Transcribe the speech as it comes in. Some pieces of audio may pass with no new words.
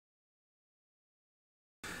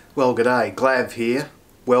Well, g'day, Glav here.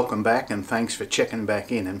 Welcome back and thanks for checking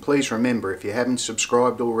back in. And please remember, if you haven't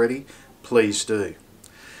subscribed already, please do.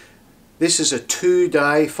 This is a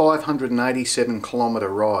 2-day, 587 kilometre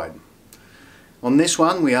ride. On this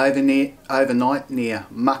one, we overnight near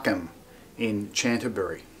Makham in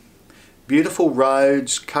Chanthaburi. Beautiful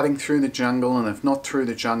roads cutting through the jungle, and if not through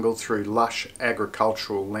the jungle, through lush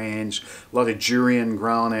agricultural lands. A lot of durian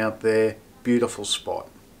growing out there. Beautiful spot.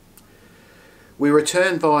 We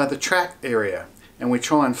return via the track area and we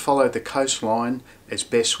try and follow the coastline as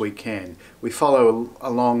best we can. We follow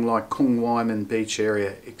along like Kung Wyman beach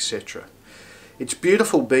area, etc. It's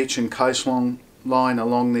beautiful beach and coastline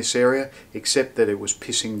along this area, except that it was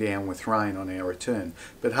pissing down with rain on our return.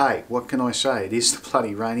 But hey, what can I say? It is the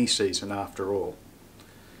bloody rainy season after all.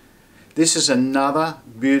 This is another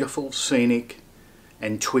beautiful, scenic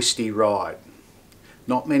and twisty ride.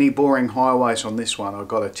 Not many boring highways on this one, I've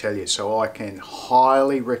got to tell you, so I can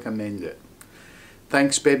highly recommend it.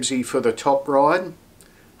 Thanks Bebsy for the top ride.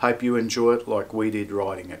 Hope you enjoy it like we did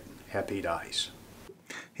riding it. Happy days.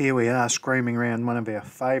 Here we are screaming around one of our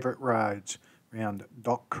favourite roads, around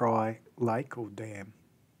Dock Cry Lake or Dam.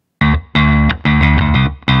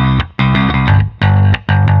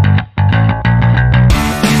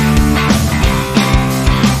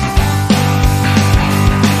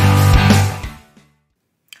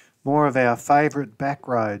 More of our favourite back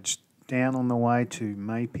roads down on the way to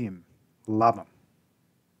Makham. Love them.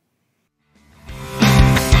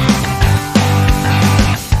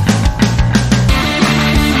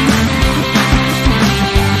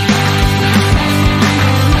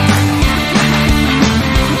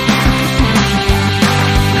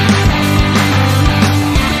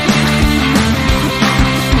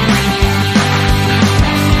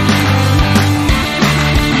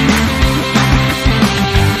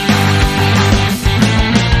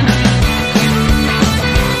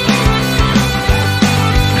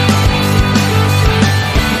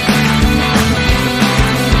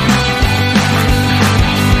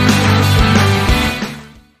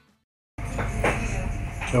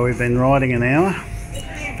 So we've been riding an hour,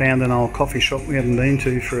 found an old coffee shop we haven't been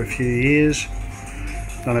to for a few years,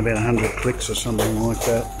 done about 100 clicks or something like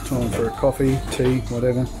that. Time for a coffee, tea,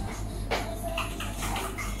 whatever.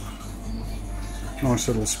 Nice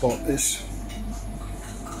little spot this.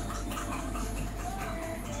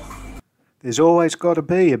 There's always got to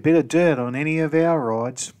be a bit of dirt on any of our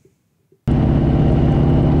rides.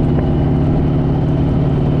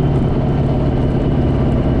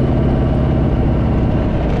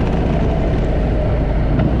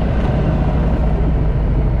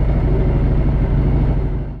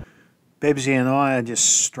 Bebsy and I are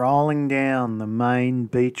just strolling down the main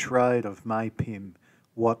beach road of Makham.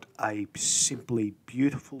 What a simply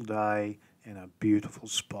beautiful day and a beautiful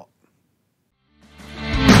spot.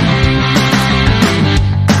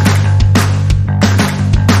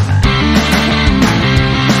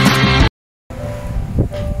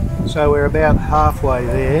 So we're about halfway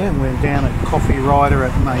there and we're down at Coffee Rider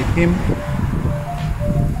at Makham.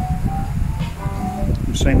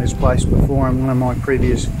 I've seen this place before in one of my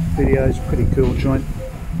previous videos. Pretty cool joint.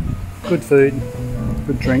 Good food,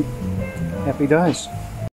 good drink. Happy days.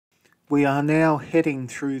 We are now heading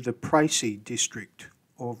through the Scenic district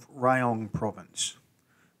of Rayong province.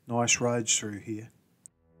 Nice roads through here.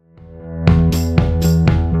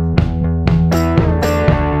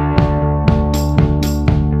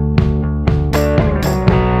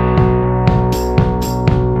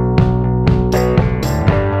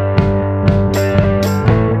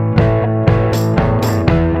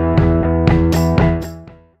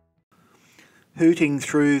 Hooting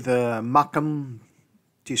through the Makham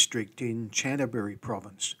District in Chantaburi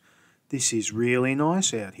province. This is really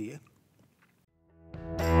nice out here.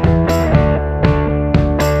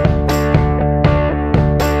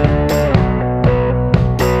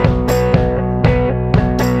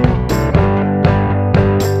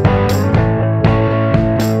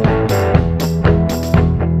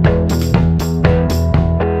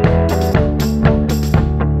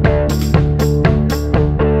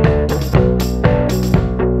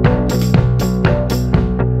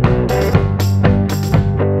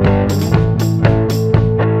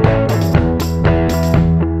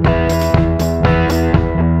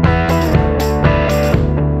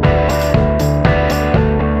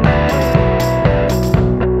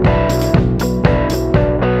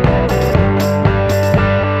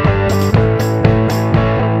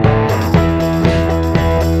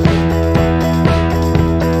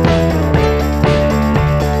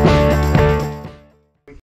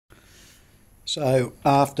 So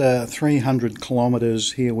after 300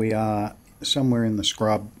 kilometres, here we are somewhere in the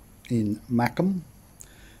scrub in Makham.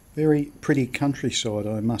 Very pretty countryside,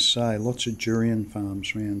 I must say. Lots of durian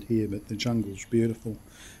farms around here, but the jungle's beautiful.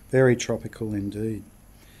 Very tropical indeed.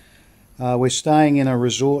 We're staying in a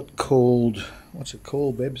resort called, what's it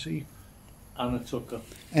called, Bebsy? Anatuka.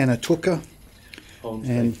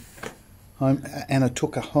 And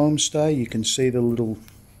Anatuka Homestay. You can see the little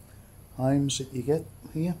homes that you get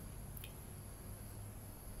here.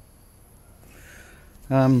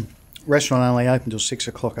 Restaurant only open till 6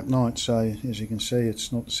 o'clock at night, so as you can see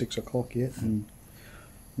it's not 6 o'clock yet, and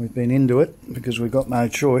we've been into it because we've got no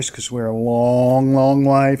choice because we're a long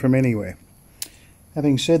way from anywhere.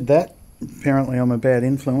 Having said that, apparently I'm a bad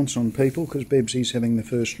influence on people because Bebsy's having the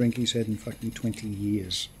first drink he's had in fucking 20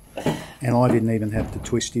 years. And I didn't even have to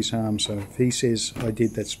twist his arm, so if he says I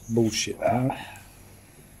did, that's bullshit, right?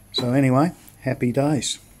 So anyway, happy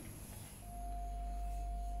days.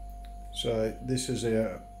 So this is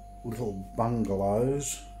our little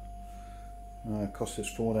bungalows. Cost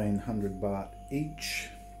us 1400 baht each.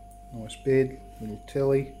 Nice bed, little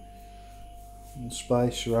telly, little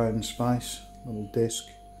space, your own space, little desk,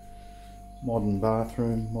 modern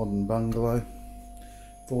bathroom, modern bungalow.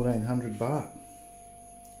 1400 baht.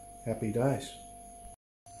 Happy days.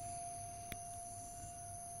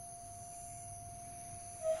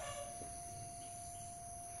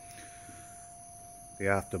 The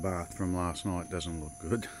afterbath from last night doesn't look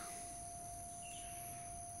good.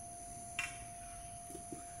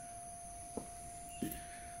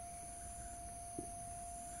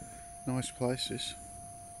 Nice place this.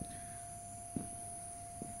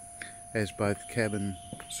 Has both cabin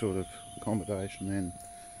sort of accommodation and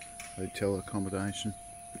hotel accommodation.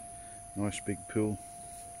 Nice big pool.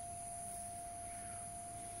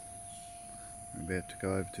 We're about to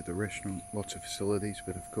go over to the restaurant. Lots of facilities,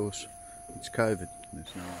 but of course it's COVID.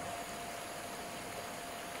 There's no.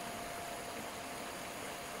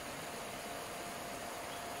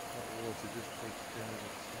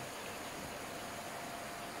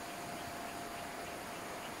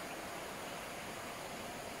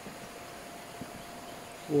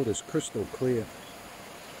 Water's crystal clear.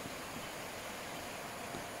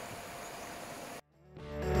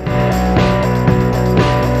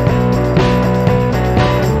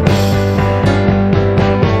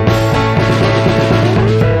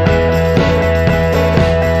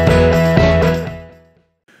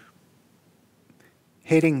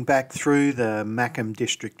 Heading back through the Makham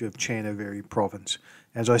District of Chanthaburi province.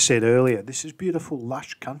 As I said earlier, this is beautiful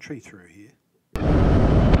lush country through here.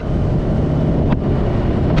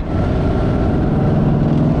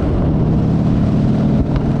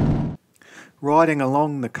 Riding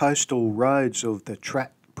along the coastal roads of the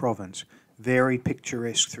Trat province, very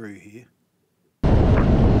picturesque through here.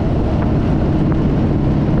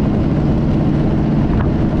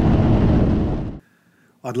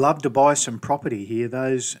 I'd love to buy some property here.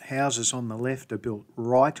 Those houses on the left are built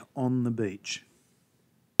right on the beach.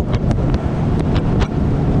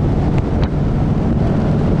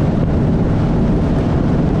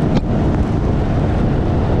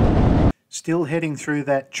 Still heading through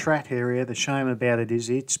that Trat area. The shame about it is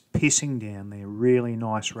it's pissing down there. Really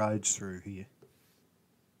nice roads through here.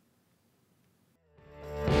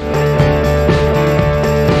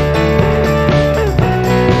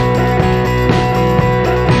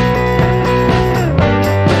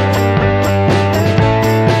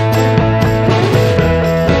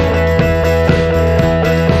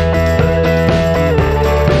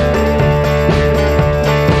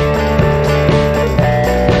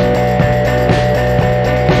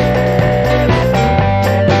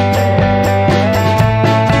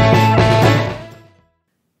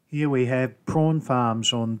 Here we have prawn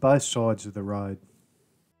farms on both sides of the road.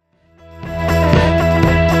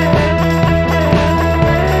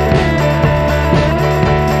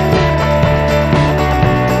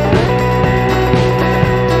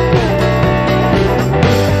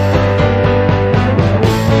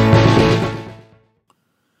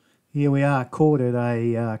 Here we are, caught at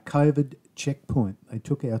a COVID checkpoint. They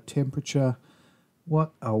took our temperature.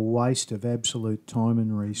 What a waste of absolute time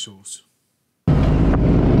and resource.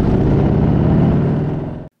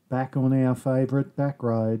 Back on our favourite back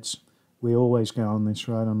roads. We always go on this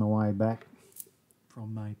road on the way back.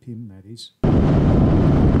 From Maypim, that is.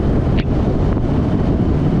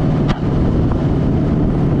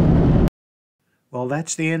 Well,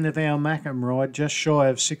 that's the end of our Makham ride, just shy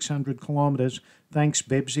of 600 kilometres. Thanks,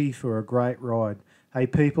 Bebsy, for a great ride. Hey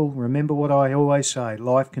people, remember what I always say,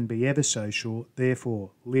 life can be ever so short,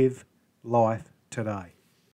 therefore live life today.